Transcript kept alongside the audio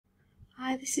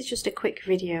Hi, this is just a quick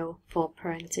video for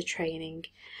Parameter Training.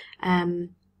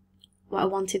 What I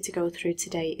wanted to go through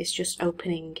today is just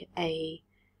opening a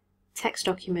text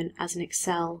document as an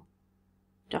Excel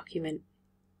document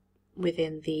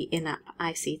within the in-app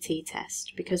ICT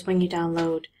test, because when you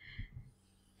download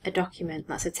a document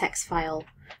that's a text file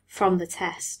from the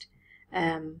test,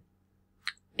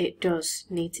 it does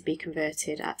need to be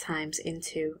converted at times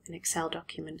into an Excel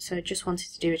document. So I just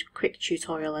wanted to do a quick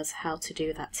tutorial as how to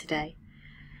do that today.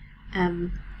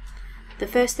 The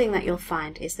first thing that you'll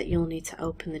find is that you'll need to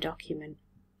open the document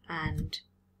and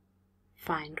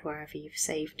find wherever you've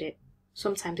saved it.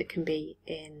 Sometimes it can be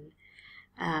in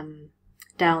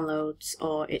downloads,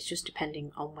 or it's just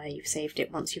depending on where you've saved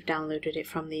it once you've downloaded it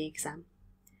from the exam.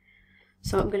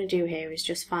 So what I'm going to do here is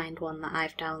just find one that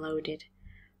I've downloaded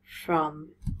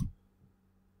from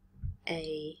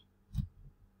a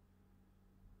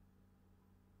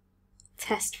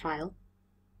test file.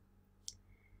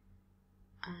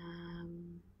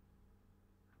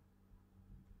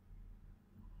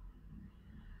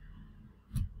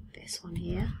 This one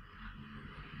here.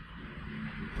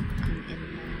 And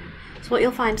in there. So what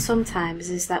you'll find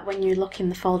sometimes is that when you look in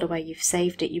the folder where you've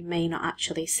saved it, you may not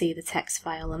actually see the text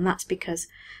file, and that's because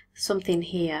something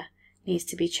here needs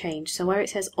to be changed. So where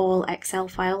it says all Excel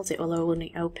files, it will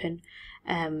only open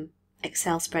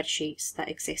Excel spreadsheets that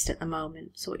exist at the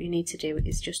moment. So what you need to do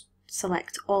is just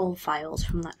select all files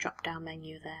from that drop down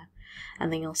menu there,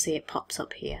 and then you'll see it pops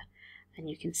up here and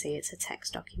you can see it's a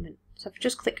text document. So if you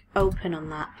just click open on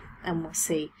that, and we'll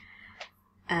see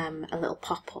a little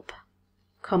pop-up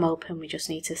come open. We just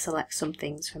need to select some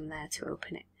things from there to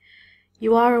open it.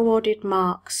 You are awarded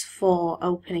marks for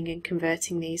opening and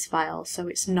converting these files, so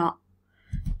it's not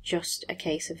just a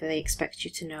case of they expect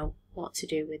you to know what to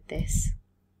do with this.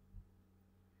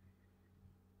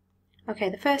 Okay,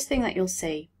 the first thing that you'll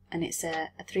see, and it's a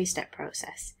three-step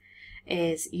process,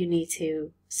 is you need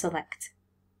to select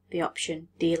the option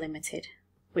delimited,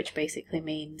 which basically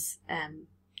means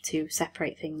to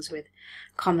separate things with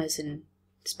commas and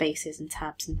spaces and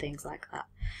tabs and things like that.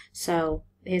 So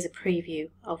here's a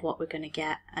preview of what we're going to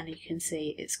get, and you can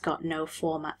see it's got no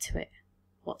format to it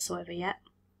whatsoever yet.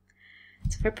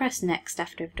 So if I press next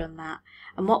after I've done that,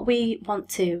 and what we want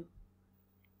to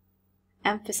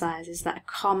emphasize is that a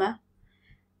comma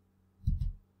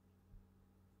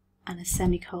and a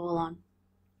semicolon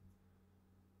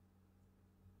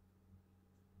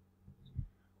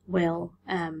will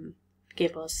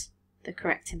give us the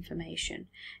correct information.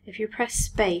 If you press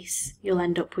space, you'll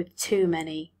end up with too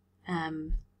many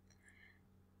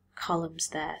columns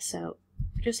there. So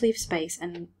just leave space,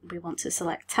 and we want to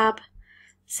select tab,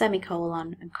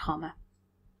 semicolon and comma.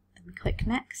 Then we click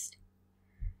next.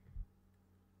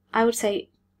 I would say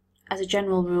as a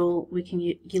general rule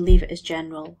you leave it as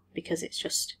general, because it's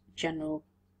just general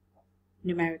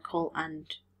numerical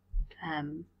and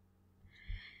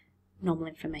normal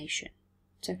information.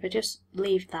 So if I just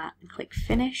leave that and click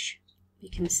finish, you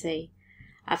can see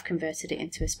I've converted it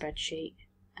into a spreadsheet,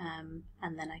 and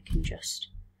then I can just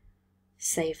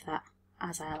save that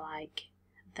as I like,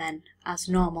 then as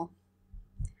normal.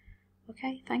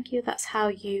 Okay, thank you. That's how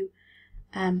you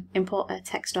import a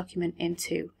text document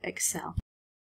into Excel.